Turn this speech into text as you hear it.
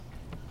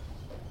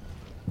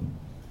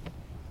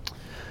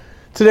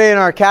Today in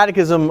our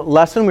catechism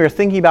lesson, we are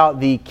thinking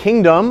about the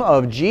kingdom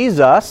of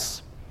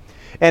Jesus.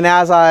 And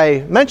as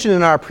I mentioned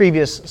in our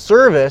previous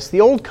service,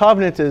 the Old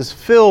Covenant is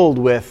filled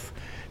with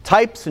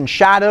types and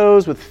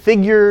shadows, with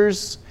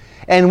figures.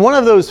 And one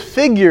of those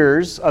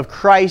figures of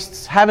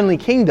Christ's heavenly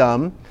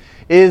kingdom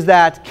is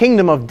that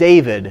kingdom of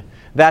David,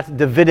 that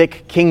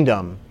Davidic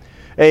kingdom.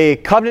 A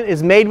covenant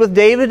is made with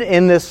David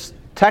in this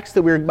text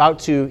that we're about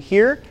to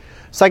hear,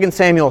 2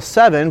 Samuel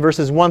 7,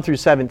 verses 1 through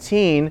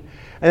 17.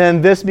 And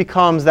then this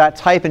becomes that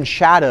type and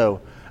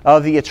shadow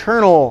of the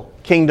eternal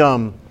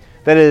kingdom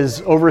that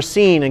is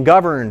overseen and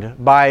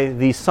governed by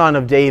the Son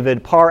of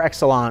David, par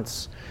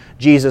excellence,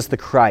 Jesus the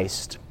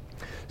Christ.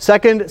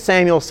 2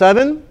 Samuel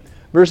 7,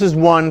 verses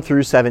 1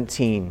 through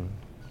 17.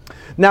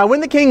 Now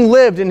when the king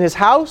lived in his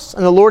house,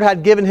 and the Lord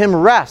had given him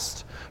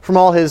rest from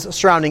all his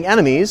surrounding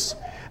enemies,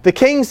 the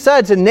king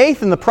said to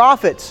Nathan the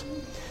prophet,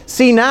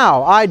 "See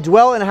now, I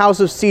dwell in a house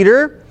of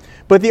cedar,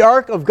 but the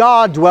ark of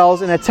God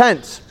dwells in a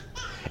tent."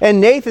 And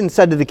Nathan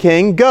said to the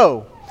king,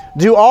 "Go,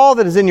 do all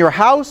that is in your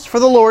house, for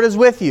the Lord is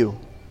with you."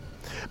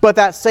 But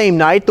that same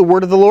night the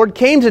word of the Lord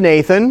came to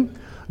Nathan,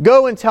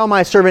 "Go and tell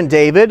my servant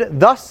David,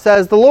 thus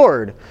says the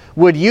Lord,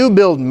 would you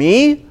build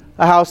me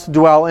a house to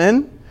dwell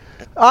in?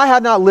 I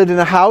have not lived in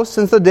a house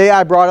since the day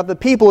I brought up the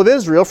people of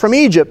Israel from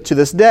Egypt to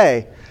this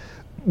day.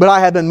 But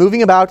I have been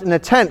moving about in a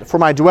tent for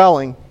my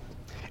dwelling.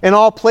 In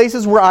all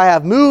places where I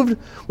have moved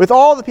with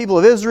all the people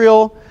of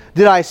Israel,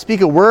 did I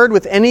speak a word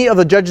with any of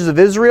the judges of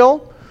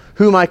Israel,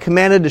 whom I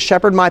commanded to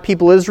shepherd my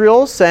people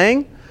Israel,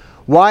 saying,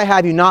 why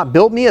have you not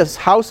built me a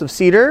house of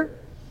cedar?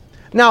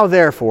 Now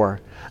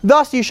therefore,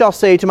 thus you shall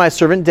say to my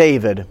servant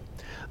David,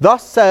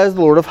 thus says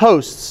the Lord of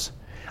hosts,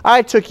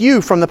 I took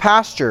you from the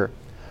pasture,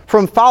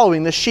 from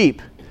following the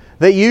sheep,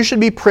 that you should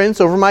be prince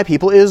over my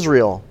people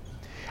Israel.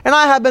 And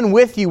I have been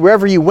with you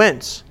wherever you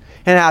went,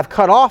 and have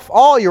cut off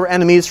all your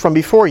enemies from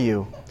before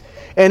you.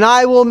 And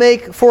I will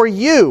make for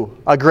you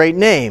a great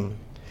name,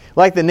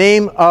 like the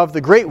name of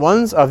the great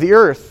ones of the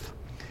earth.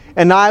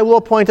 And I will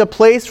appoint a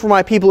place for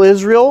my people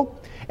Israel,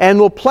 and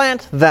will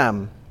plant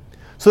them,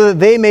 so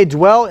that they may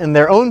dwell in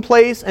their own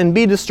place and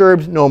be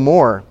disturbed no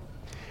more.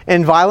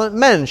 And violent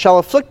men shall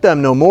afflict them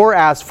no more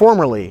as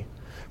formerly,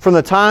 from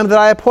the time that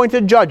I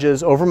appointed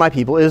judges over my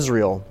people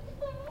Israel.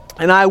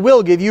 And I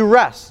will give you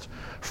rest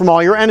from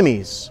all your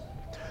enemies.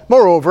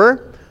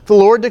 Moreover, the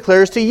Lord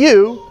declares to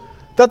you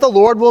that the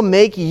Lord will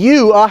make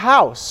you a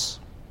house.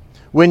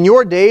 When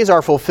your days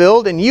are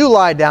fulfilled and you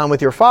lie down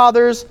with your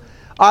fathers,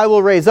 I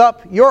will raise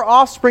up your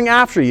offspring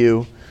after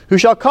you, who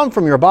shall come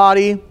from your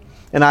body,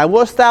 and I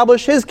will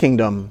establish his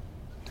kingdom.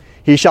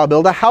 He shall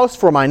build a house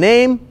for my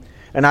name,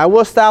 and I will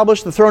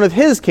establish the throne of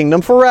his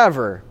kingdom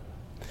forever.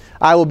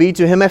 I will be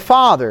to him a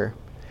father,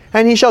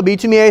 and he shall be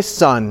to me a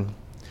son.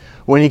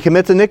 When he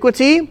commits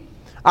iniquity,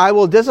 I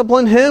will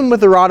discipline him with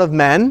the rod of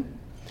men,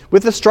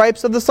 with the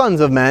stripes of the sons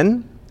of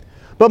men.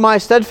 But my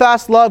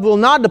steadfast love will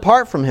not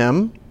depart from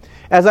him,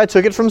 as I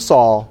took it from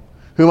Saul,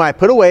 whom I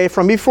put away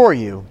from before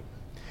you.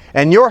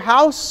 And your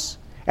house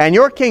and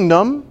your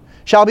kingdom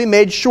shall be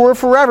made sure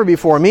forever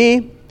before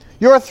me.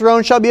 Your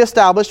throne shall be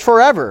established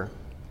forever.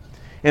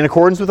 In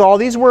accordance with all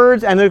these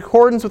words and in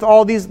accordance with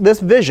all this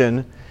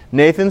vision,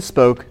 Nathan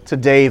spoke to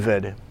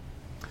David.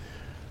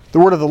 The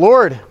word of the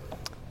Lord.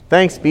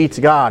 Thanks be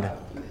to God.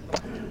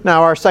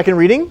 Now our second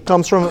reading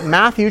comes from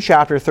Matthew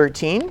chapter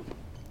 13.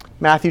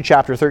 Matthew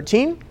chapter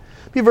 13,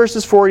 be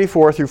verses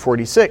 44 through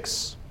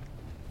 46.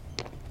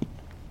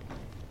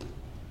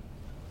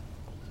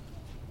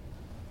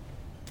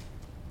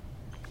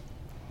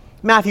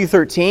 Matthew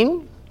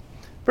 13,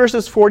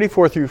 verses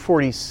 44 through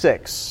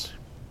 46.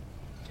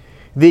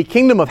 The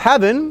kingdom of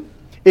heaven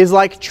is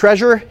like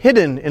treasure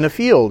hidden in a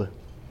field,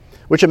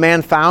 which a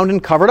man found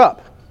and covered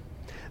up.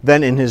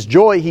 Then in his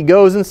joy he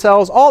goes and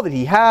sells all that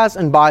he has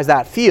and buys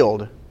that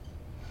field.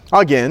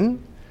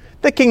 Again,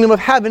 the kingdom of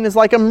heaven is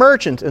like a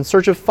merchant in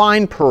search of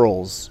fine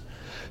pearls,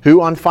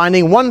 who on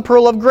finding one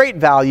pearl of great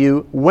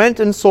value went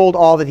and sold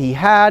all that he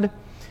had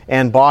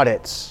and bought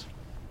it.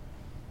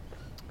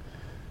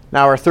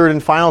 Now our third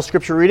and final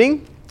scripture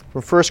reading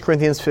from 1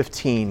 Corinthians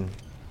 15.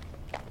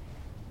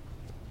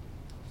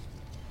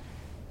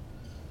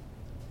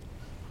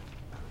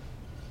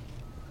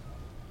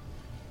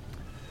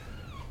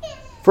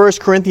 1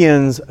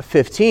 Corinthians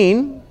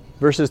 15,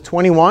 verses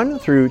 21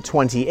 through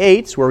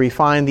 28, where we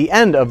find the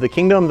end of the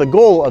kingdom, the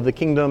goal of the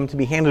kingdom to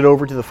be handed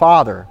over to the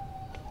Father.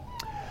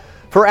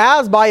 For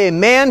as by a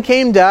man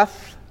came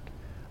death,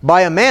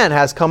 by a man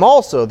has come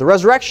also the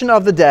resurrection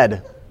of the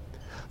dead.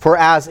 For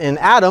as in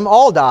Adam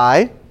all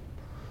die,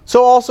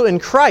 so also in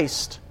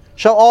Christ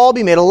shall all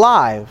be made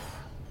alive,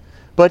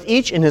 but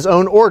each in his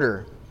own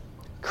order.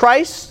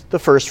 Christ the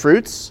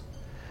firstfruits,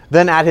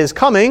 then at his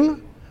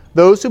coming,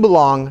 those who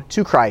belong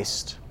to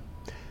Christ.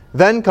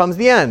 Then comes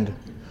the end,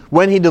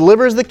 when he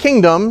delivers the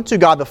kingdom to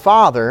God the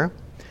Father,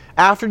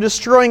 after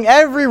destroying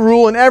every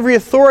rule and every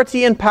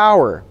authority and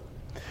power.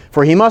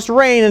 For he must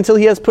reign until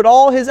he has put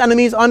all his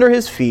enemies under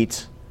his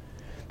feet.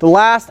 The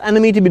last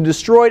enemy to be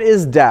destroyed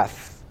is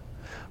death.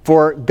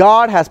 For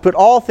God has put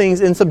all things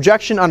in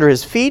subjection under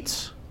his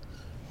feet.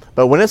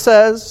 But when it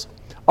says,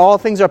 all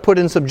things are put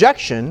in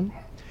subjection,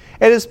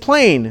 it is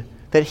plain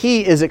that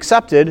he is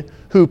accepted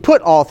who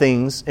put all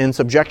things in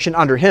subjection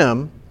under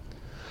him.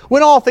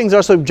 When all things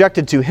are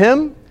subjected to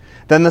him,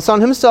 then the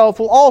Son himself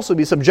will also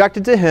be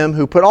subjected to him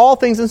who put all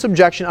things in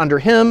subjection under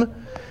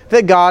him,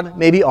 that God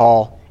may be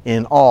all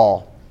in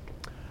all.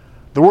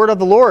 The word of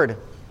the Lord.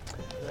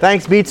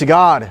 Thanks be to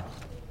God.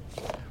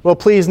 Well,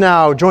 please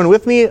now join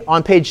with me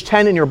on page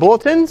 10 in your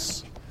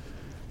bulletins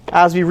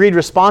as we read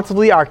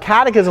responsively our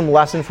catechism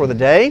lesson for the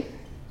day.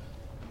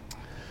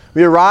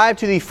 We arrive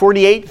to the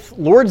 48th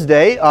Lord's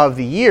Day of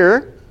the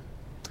year.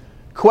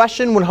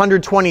 Question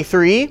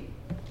 123.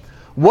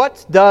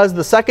 What does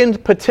the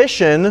second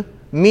petition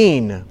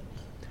mean?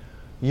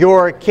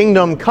 Your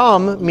kingdom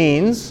come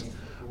means,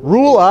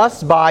 rule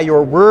us by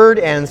your word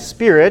and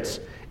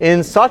spirit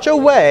in such a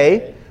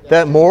way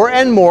that more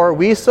and more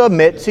we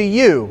submit to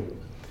you.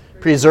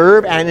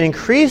 Preserve and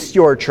increase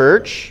your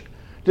church.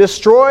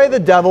 Destroy the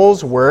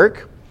devil's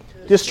work.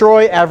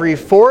 Destroy every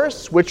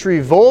force which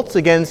revolts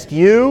against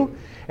you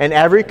and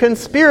every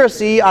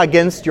conspiracy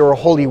against your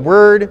holy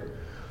word.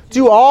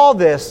 Do all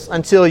this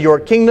until your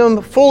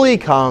kingdom fully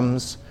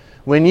comes,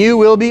 when you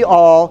will be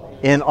all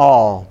in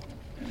all.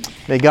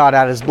 May God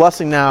add his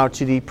blessing now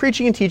to the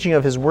preaching and teaching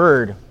of his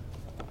word.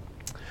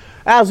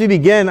 As we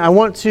begin, I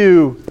want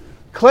to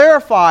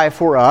clarify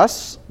for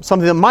us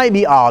something that might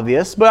be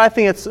obvious, but I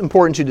think it's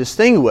important to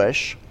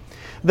distinguish,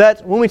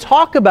 that when we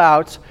talk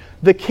about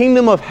the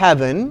kingdom of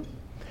heaven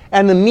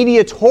and the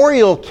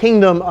mediatorial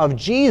kingdom of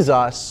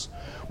Jesus,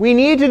 we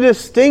need to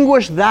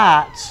distinguish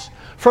that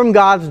from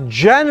God's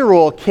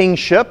general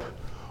kingship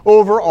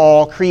over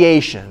all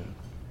creation.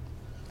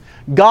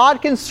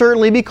 God can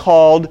certainly be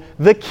called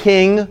the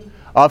king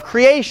of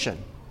creation.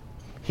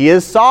 He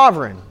is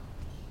sovereign.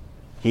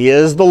 He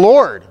is the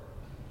Lord.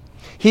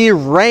 He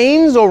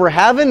reigns over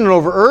heaven and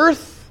over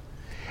earth,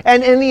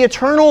 and in the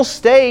eternal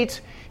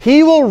state,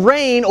 he will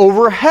reign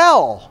over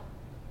hell.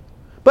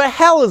 But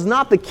hell is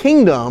not the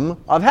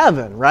kingdom of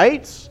heaven,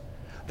 right?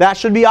 That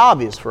should be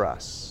obvious for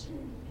us.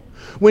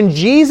 When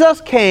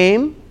Jesus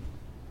came,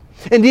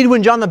 indeed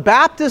when John the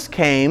Baptist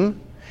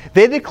came,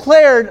 they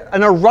declared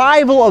an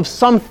arrival of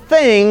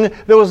something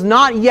that was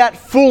not yet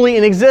fully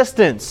in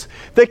existence.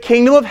 The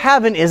kingdom of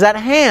heaven is at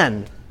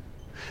hand.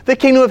 The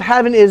kingdom of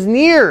heaven is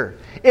near.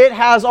 It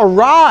has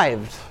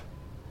arrived.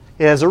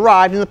 It has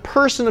arrived in the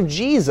person of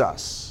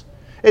Jesus.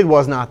 It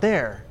was not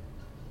there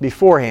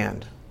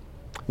beforehand.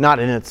 Not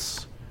in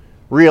its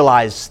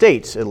realized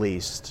state, at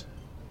least.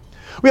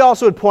 We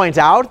also would point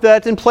out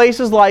that in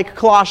places like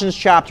Colossians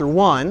chapter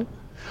 1,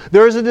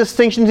 there is a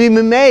distinction to be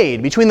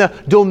made between the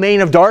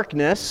domain of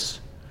darkness,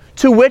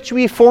 to which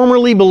we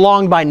formerly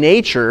belonged by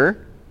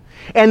nature,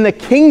 and the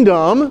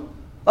kingdom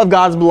of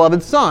God's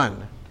beloved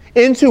Son,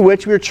 into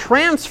which we are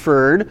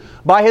transferred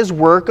by his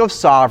work of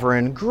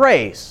sovereign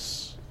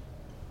grace.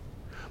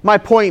 My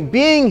point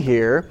being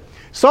here,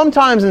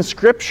 sometimes in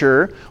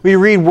Scripture we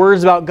read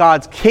words about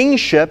God's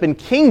kingship and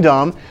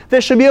kingdom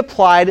that should be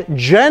applied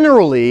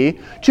generally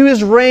to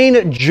his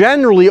reign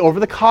generally over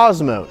the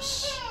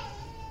cosmos.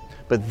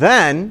 But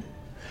then,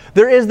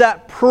 there is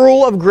that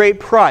pearl of great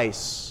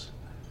price.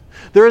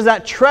 There is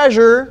that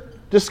treasure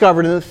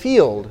discovered in the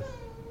field.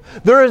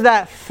 There is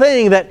that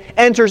thing that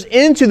enters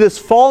into this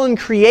fallen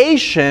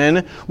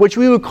creation, which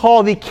we would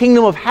call the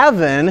kingdom of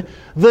heaven,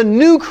 the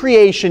new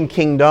creation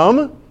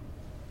kingdom,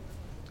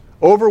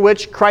 over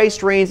which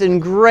Christ reigns in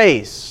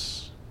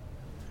grace.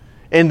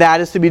 And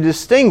that is to be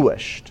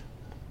distinguished.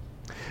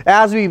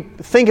 As we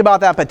think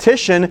about that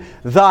petition,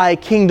 thy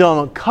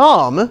kingdom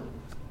come,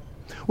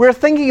 we're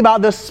thinking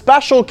about the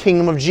special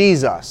kingdom of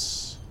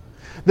Jesus,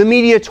 the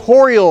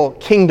mediatorial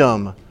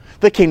kingdom,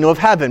 the kingdom of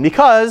heaven,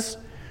 because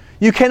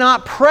you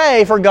cannot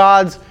pray for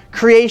God's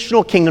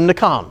creational kingdom to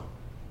come.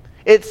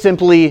 It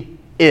simply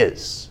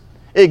is.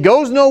 It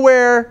goes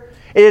nowhere,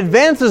 it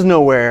advances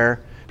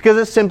nowhere, because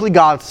it's simply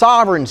God's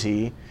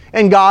sovereignty,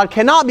 and God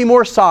cannot be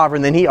more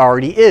sovereign than he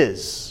already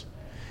is.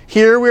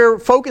 Here we're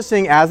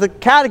focusing, as the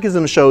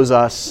Catechism shows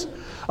us,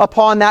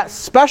 upon that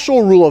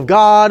special rule of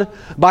God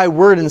by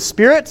word and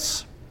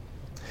spirit,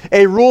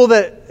 a rule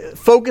that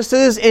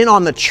focuses in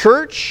on the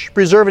church,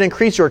 preserve and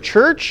increase your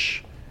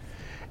church.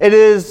 It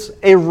is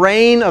a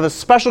reign of a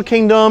special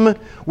kingdom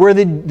where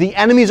the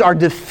enemies are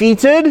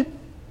defeated,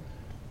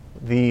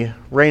 the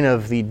reign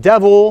of the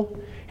devil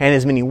and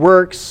his many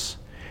works.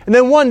 And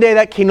then one day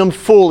that kingdom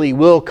fully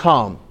will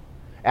come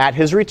at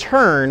his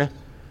return,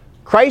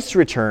 Christ's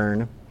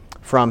return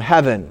from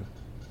heaven.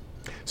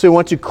 So we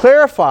want to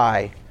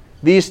clarify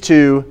these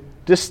two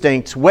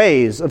distinct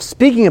ways of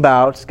speaking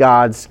about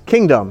God's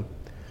kingdom.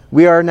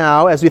 We are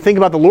now, as we think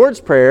about the Lord's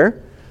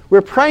Prayer,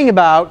 we're praying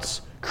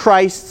about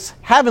Christ's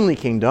heavenly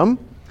kingdom,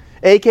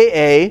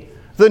 aka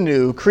the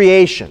new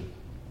creation.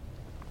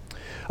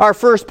 Our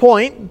first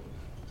point,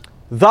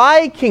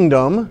 thy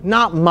kingdom,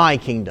 not my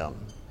kingdom.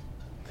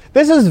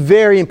 This is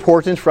very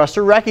important for us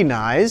to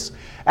recognize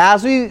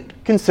as we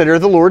consider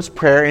the Lord's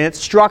Prayer and its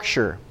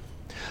structure.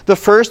 The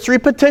first three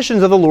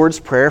petitions of the Lord's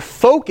Prayer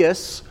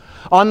focus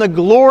on the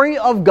glory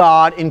of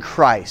God in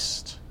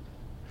Christ.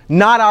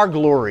 not our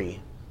glory.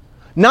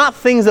 Not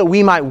things that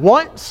we might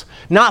want,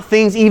 not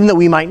things even that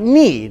we might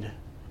need.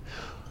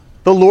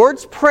 The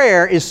Lord's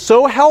Prayer is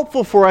so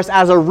helpful for us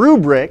as a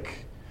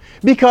rubric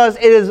because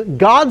it is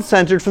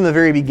God-centered from the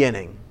very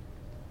beginning.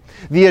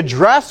 We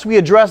address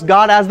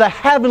God as the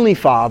Heavenly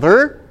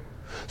Father,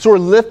 so we're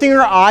lifting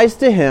our eyes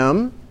to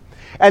Him,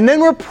 and then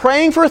we're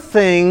praying for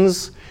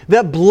things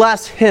that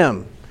bless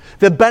Him,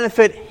 that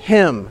benefit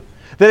Him,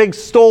 that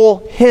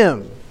extol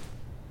Him.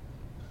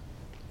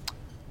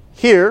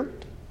 Here,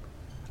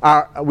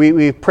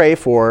 we pray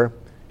for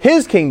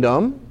His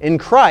kingdom in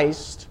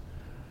Christ,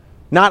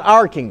 not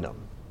our kingdom.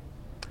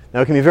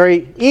 Now, it can be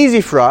very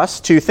easy for us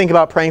to think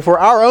about praying for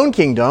our own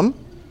kingdom.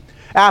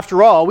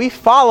 After all, we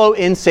follow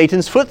in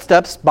Satan's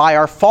footsteps by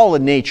our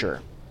fallen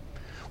nature.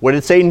 What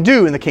did Satan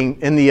do in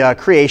the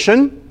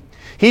creation?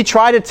 He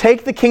tried to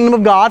take the kingdom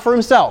of God for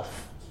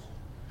himself.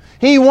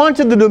 He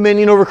wanted the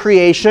dominion over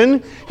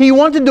creation. He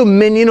wanted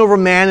dominion over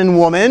man and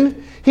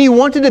woman. He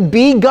wanted to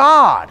be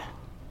God.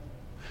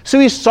 So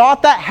he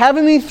sought that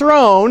heavenly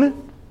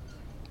throne,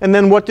 and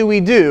then what do we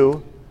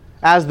do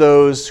as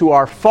those who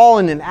are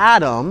fallen in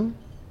Adam,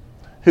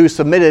 who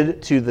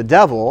submitted to the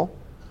devil?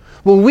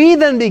 Well, we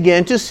then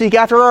begin to seek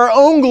after our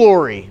own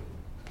glory.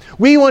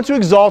 We want to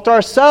exalt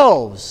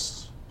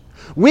ourselves.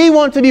 We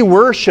want to be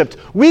worshipped.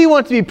 We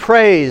want to be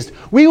praised.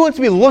 We want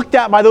to be looked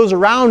at by those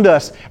around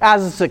us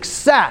as a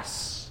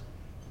success,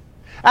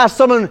 as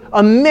someone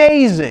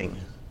amazing.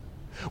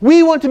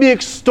 We want to be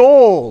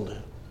extolled.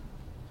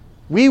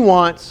 We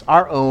want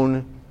our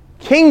own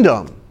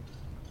kingdom.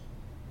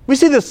 We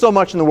see this so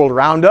much in the world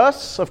around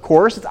us, of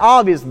course. It's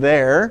obvious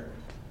there.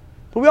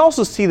 But we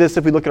also see this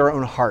if we look at our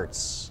own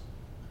hearts.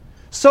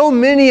 So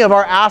many of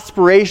our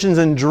aspirations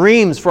and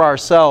dreams for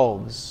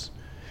ourselves,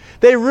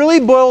 they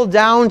really boil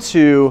down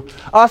to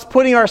us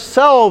putting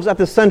ourselves at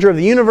the center of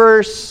the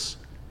universe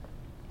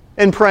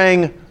and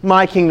praying,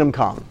 "My kingdom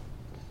come."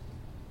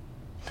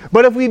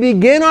 But if we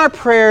begin our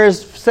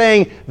prayers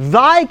saying,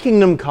 "Thy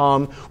kingdom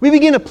come," we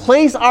begin to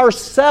place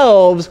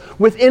ourselves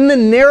within the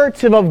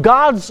narrative of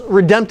God's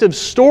redemptive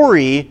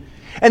story,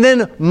 and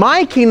then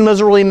my kingdom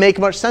doesn't really make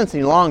much sense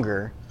any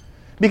longer.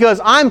 Because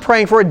I'm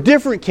praying for a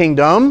different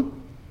kingdom,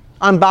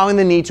 I'm bowing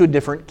the knee to a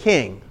different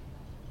king,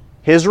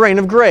 His reign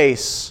of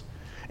grace.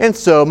 And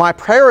so my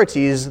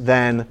priorities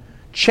then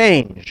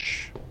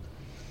change.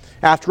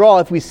 After all,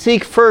 if we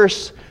seek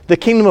first the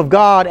kingdom of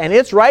God and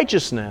its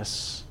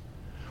righteousness,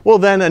 well,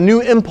 then a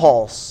new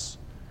impulse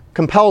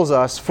compels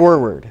us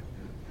forward.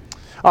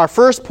 Our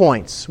first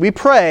points, we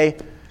pray,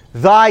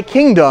 "Thy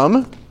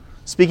kingdom,"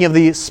 speaking of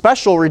the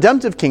special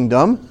redemptive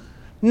kingdom,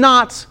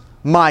 "not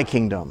my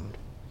kingdom."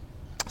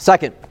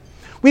 Second,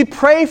 we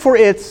pray for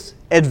its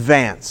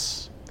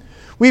advance.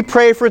 We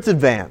pray for its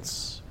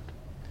advance.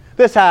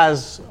 This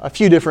has a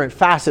few different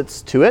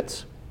facets to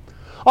it.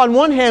 On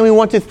one hand, we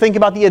want to think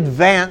about the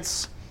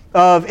advance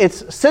of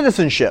its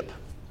citizenship.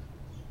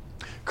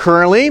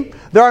 Currently,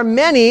 there are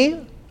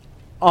many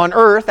on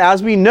earth,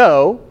 as we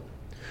know,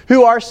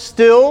 who are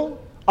still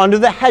under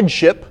the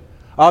headship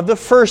of the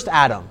first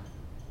Adam.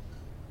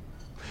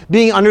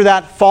 Being under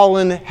that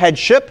fallen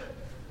headship,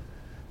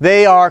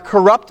 they are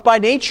corrupt by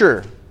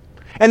nature,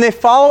 and they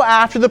follow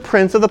after the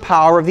prince of the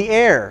power of the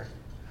air,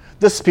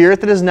 the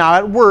spirit that is now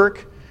at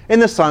work in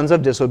the sons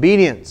of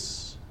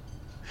disobedience.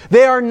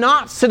 They are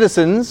not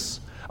citizens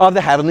of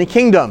the heavenly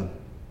kingdom.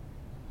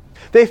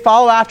 They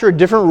follow after a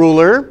different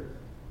ruler.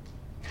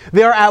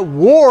 They are at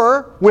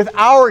war with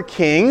our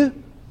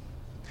King.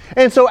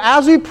 And so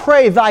as we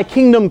pray, "Thy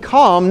kingdom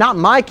come," not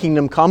my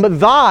kingdom come, but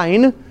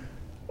thine,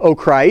 O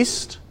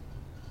Christ,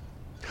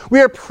 we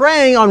are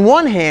praying on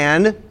one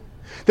hand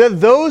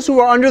that those who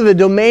are under the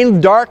domain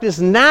of darkness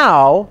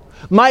now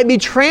might be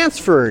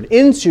transferred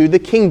into the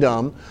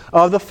kingdom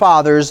of the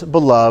Father's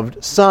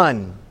beloved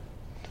Son.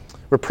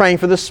 We're praying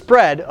for the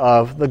spread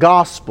of the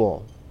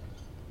gospel.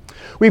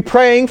 We're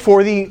praying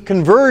for the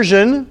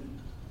conversion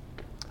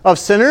of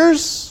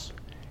sinners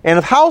and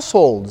of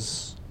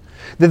households,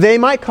 that they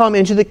might come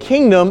into the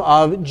kingdom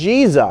of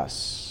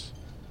Jesus.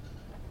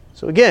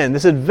 So again,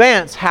 this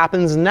advance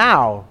happens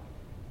now.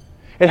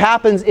 It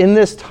happens in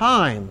this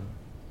time.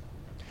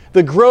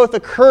 The growth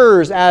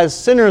occurs as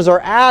sinners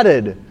are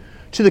added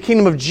to the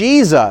kingdom of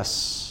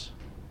Jesus.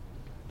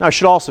 Now, I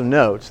should also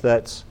note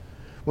that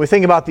when we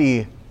think about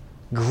the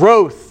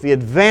growth, the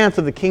advance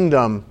of the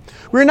kingdom,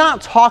 we're not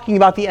talking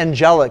about the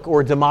angelic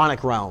or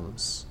demonic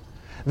realms.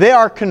 They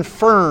are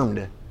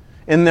confirmed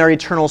in their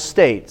eternal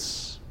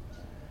states.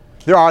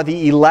 There are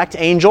the elect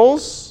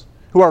angels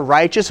who are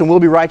righteous and will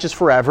be righteous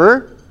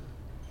forever.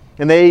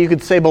 And they, you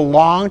could say,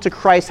 belong to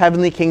Christ's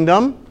heavenly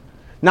kingdom,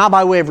 not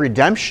by way of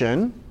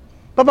redemption,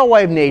 but by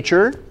way of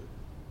nature.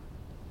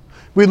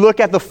 We look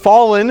at the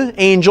fallen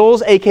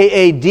angels,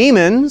 aka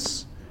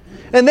demons,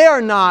 and they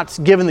are not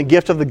given the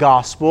gift of the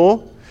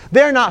gospel.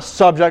 They are not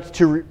subject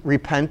to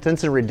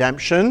repentance and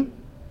redemption.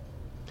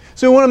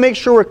 So we want to make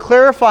sure we're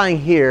clarifying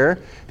here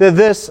that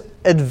this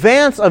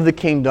advance of the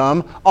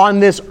kingdom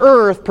on this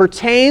earth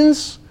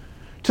pertains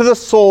to the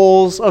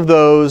souls of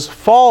those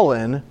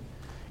fallen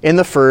in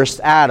the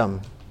first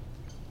Adam.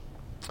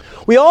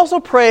 We also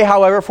pray,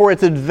 however, for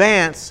its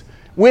advance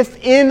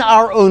within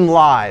our own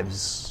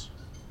lives.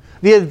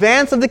 The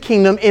advance of the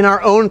kingdom in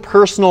our own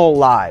personal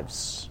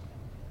lives.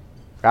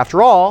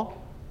 After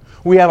all,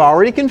 we have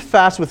already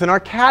confessed within our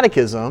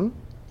catechism,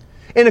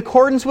 in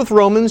accordance with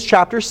Romans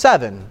chapter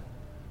 7,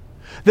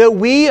 that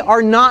we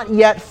are not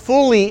yet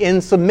fully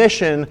in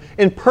submission,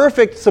 in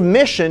perfect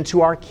submission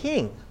to our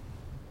King.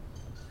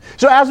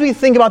 So as we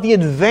think about the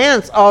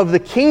advance of the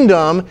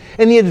kingdom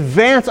and the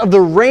advance of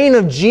the reign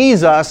of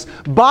Jesus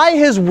by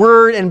His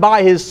Word and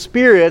by His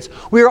Spirit,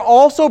 we are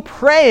also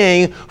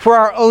praying for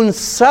our own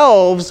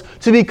selves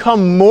to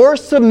become more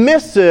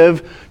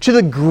submissive to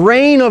the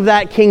grain of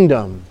that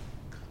kingdom,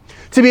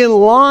 to be in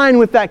line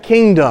with that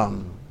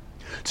kingdom,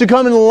 to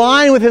come in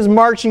line with His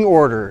marching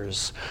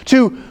orders,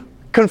 to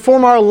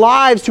conform our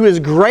lives to His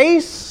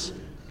grace,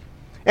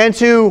 and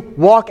to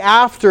walk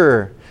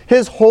after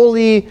His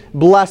holy,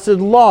 blessed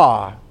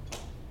law.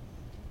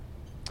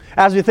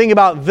 As we think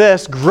about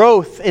this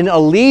growth in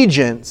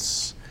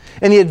allegiance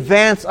and the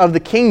advance of the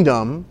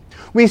kingdom,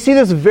 we see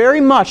this very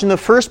much in the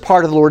first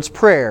part of the Lord's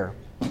Prayer.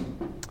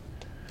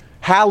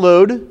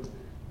 Hallowed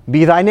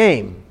be thy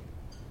name.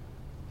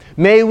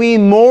 May we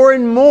more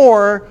and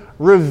more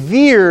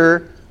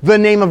revere the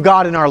name of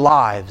God in our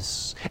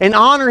lives and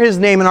honor His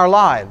name in our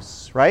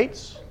lives,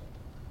 right?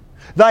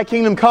 Thy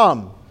kingdom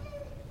come.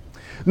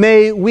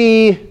 May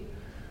we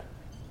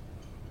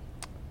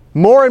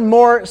more and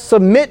more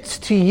submit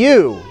to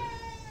You,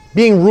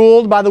 being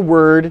ruled by the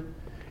Word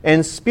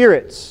and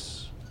Spirit,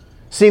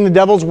 seeing the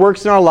devil's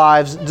works in our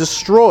lives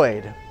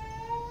destroyed.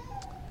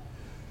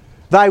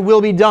 Thy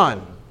will be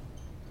done,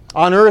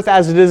 on earth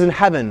as it is in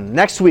heaven.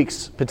 Next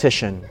week's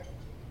petition.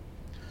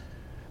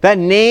 That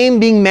name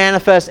being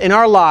manifest in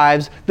our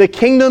lives, the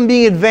kingdom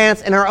being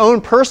advanced in our own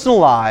personal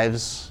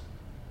lives,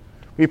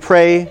 we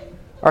pray,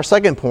 our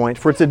second point,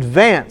 for its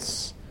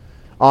advance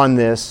on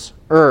this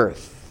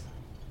earth.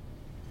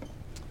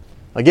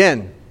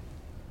 Again,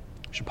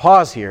 I should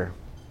pause here.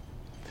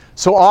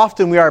 So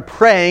often we are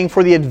praying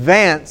for the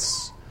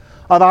advance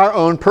of our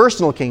own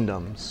personal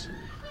kingdoms.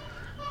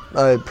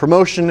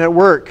 Promotion at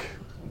work,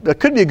 that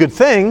could be a good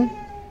thing,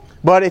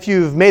 but if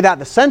you've made that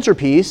the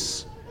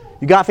centerpiece,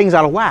 you got things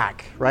out of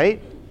whack,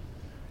 right?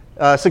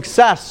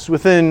 Success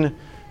within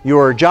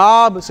your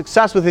job,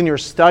 success within your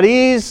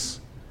studies,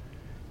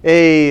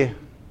 a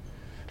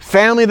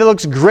family that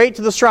looks great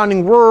to the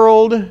surrounding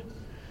world.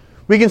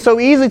 We can so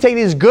easily take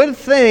these good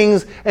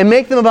things and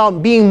make them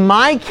about being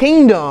my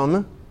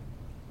kingdom,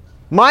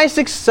 my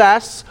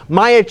success,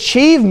 my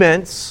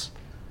achievements.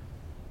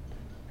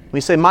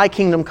 We say, my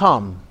kingdom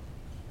come.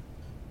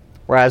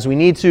 Whereas we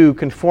need to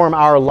conform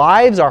our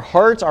lives, our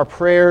hearts, our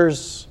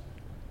prayers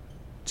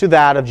to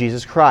that of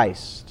Jesus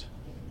Christ.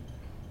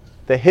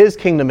 That His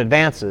kingdom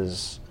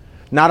advances,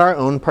 not our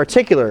own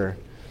particular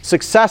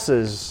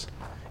successes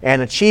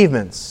and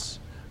achievements.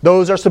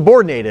 Those are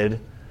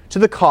subordinated to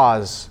the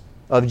cause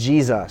of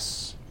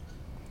Jesus.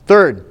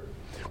 Third,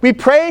 we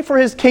pray for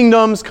His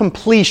kingdom's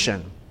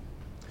completion.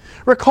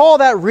 Recall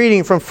that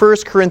reading from 1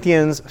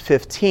 Corinthians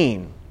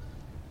 15.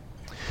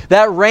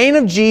 That reign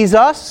of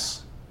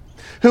Jesus,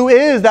 who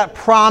is that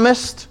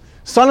promised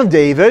Son of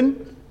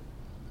David.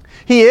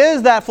 He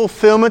is that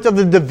fulfillment of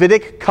the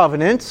Davidic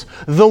covenant,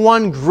 the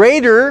one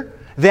greater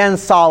than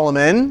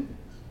Solomon,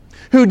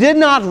 who did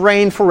not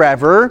reign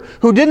forever,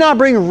 who did not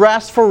bring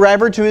rest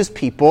forever to His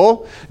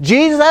people.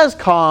 Jesus has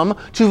come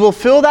to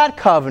fulfill that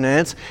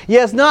covenant.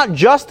 Yes, not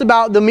just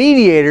about the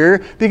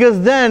mediator,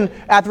 because then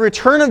at the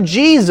return of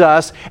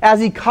Jesus, as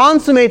He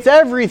consummates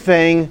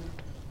everything,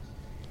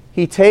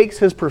 He takes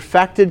His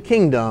perfected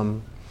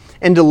kingdom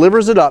and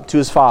delivers it up to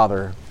His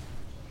Father,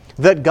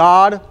 that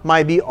God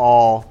might be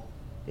all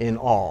in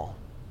all.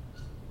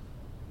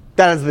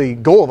 That is the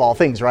goal of all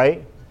things,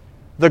 right?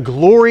 The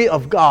glory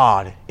of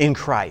God in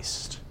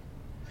Christ.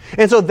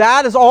 And so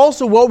that is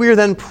also what we are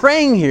then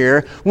praying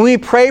here when we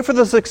pray for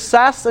the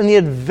success and the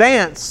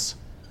advance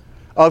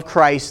of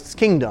Christ's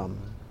kingdom.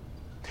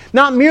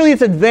 Not merely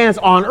its advance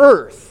on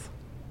earth,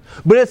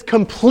 but its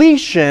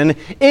completion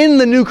in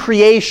the new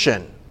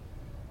creation.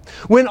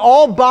 When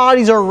all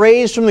bodies are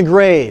raised from the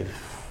grave,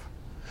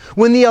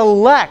 when the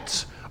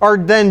elect are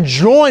then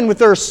joined with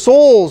their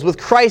souls with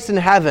Christ in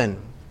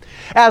heaven,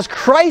 as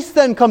Christ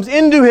then comes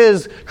into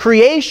His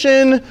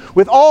creation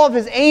with all of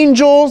His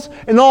angels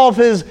and all of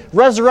His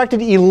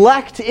resurrected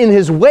elect in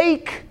His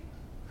wake,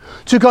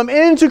 to come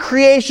into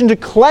creation to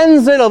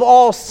cleanse it of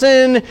all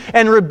sin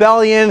and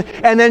rebellion,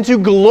 and then to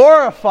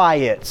glorify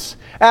it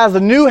as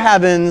the new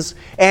heavens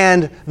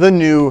and the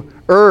new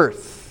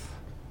earth,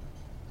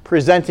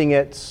 presenting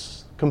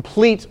its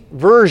complete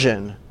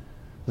version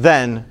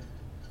then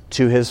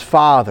to His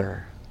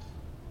Father.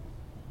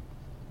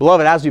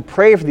 Beloved, as we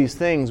pray for these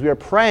things, we are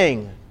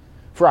praying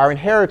for our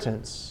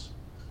inheritance.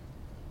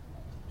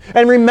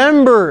 And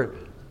remember,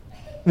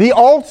 the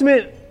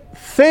ultimate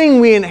thing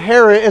we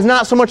inherit is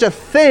not so much a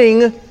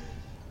thing,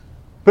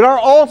 but our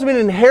ultimate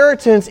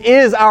inheritance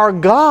is our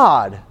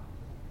God.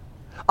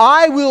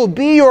 I will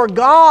be your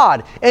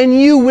God, and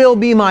you will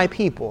be my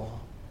people.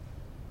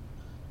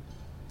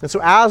 And so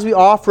as we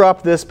offer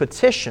up this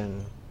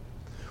petition,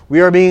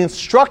 we are being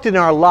instructed in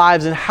our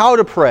lives in how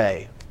to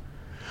pray,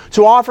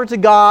 to offer to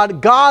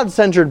God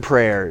God-centered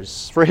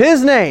prayers for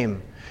His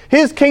name,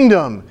 His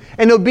kingdom,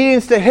 and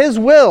obedience to His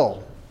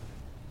will.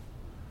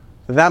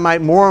 That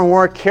might more and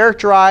more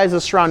characterize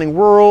the surrounding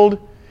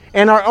world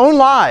and our own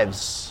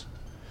lives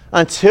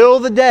until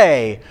the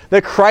day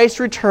that Christ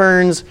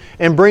returns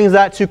and brings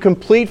that to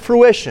complete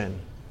fruition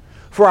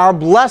for our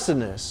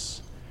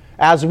blessedness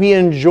as we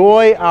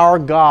enjoy our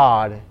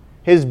God,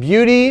 His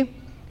beauty,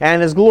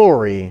 and His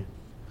glory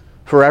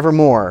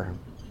forevermore.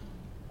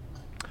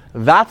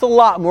 That's a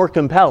lot more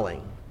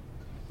compelling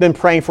than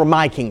praying for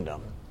my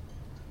kingdom.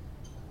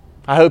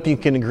 I hope you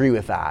can agree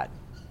with that.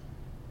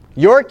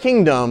 Your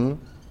kingdom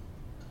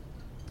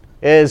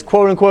is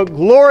quote-unquote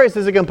glorious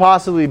as it can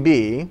possibly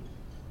be,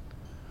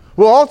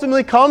 will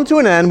ultimately come to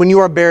an end when you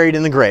are buried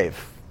in the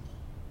grave.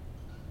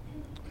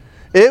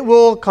 It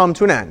will come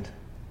to an end.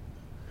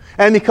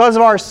 And because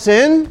of our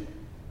sin,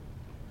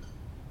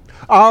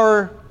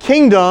 our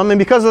kingdom, and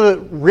because of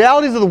the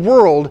realities of the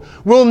world,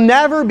 will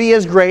never be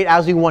as great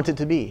as we want it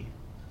to be.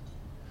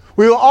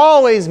 We will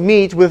always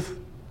meet with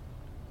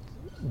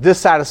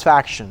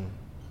dissatisfaction.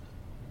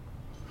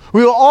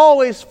 We will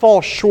always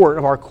fall short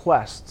of our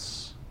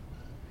quests.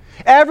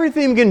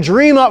 Everything we can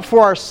dream up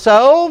for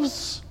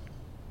ourselves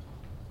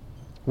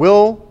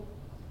will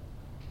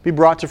be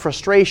brought to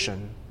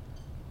frustration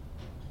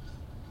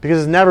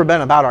because it's never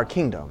been about our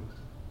kingdom,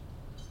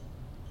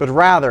 but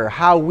rather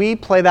how we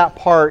play that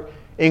part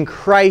in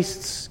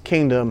Christ's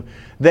kingdom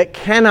that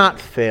cannot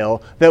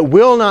fail, that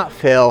will not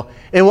fail,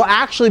 and will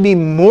actually be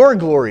more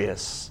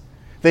glorious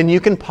than you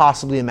can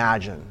possibly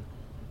imagine.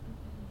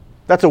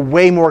 That's a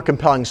way more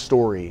compelling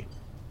story,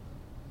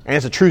 and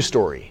it's a true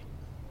story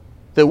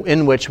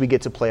in which we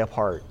get to play a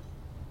part.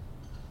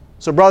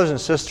 So brothers and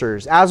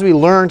sisters, as we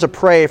learn to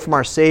pray from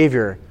our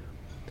Savior,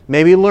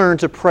 may we learn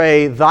to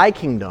pray Thy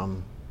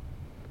kingdom,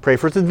 pray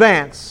for its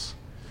advance,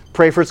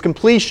 pray for its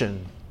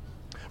completion.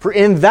 For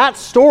in that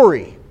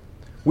story,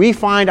 we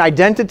find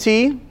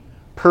identity,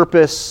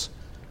 purpose,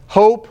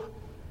 hope,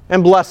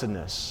 and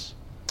blessedness.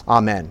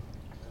 Amen.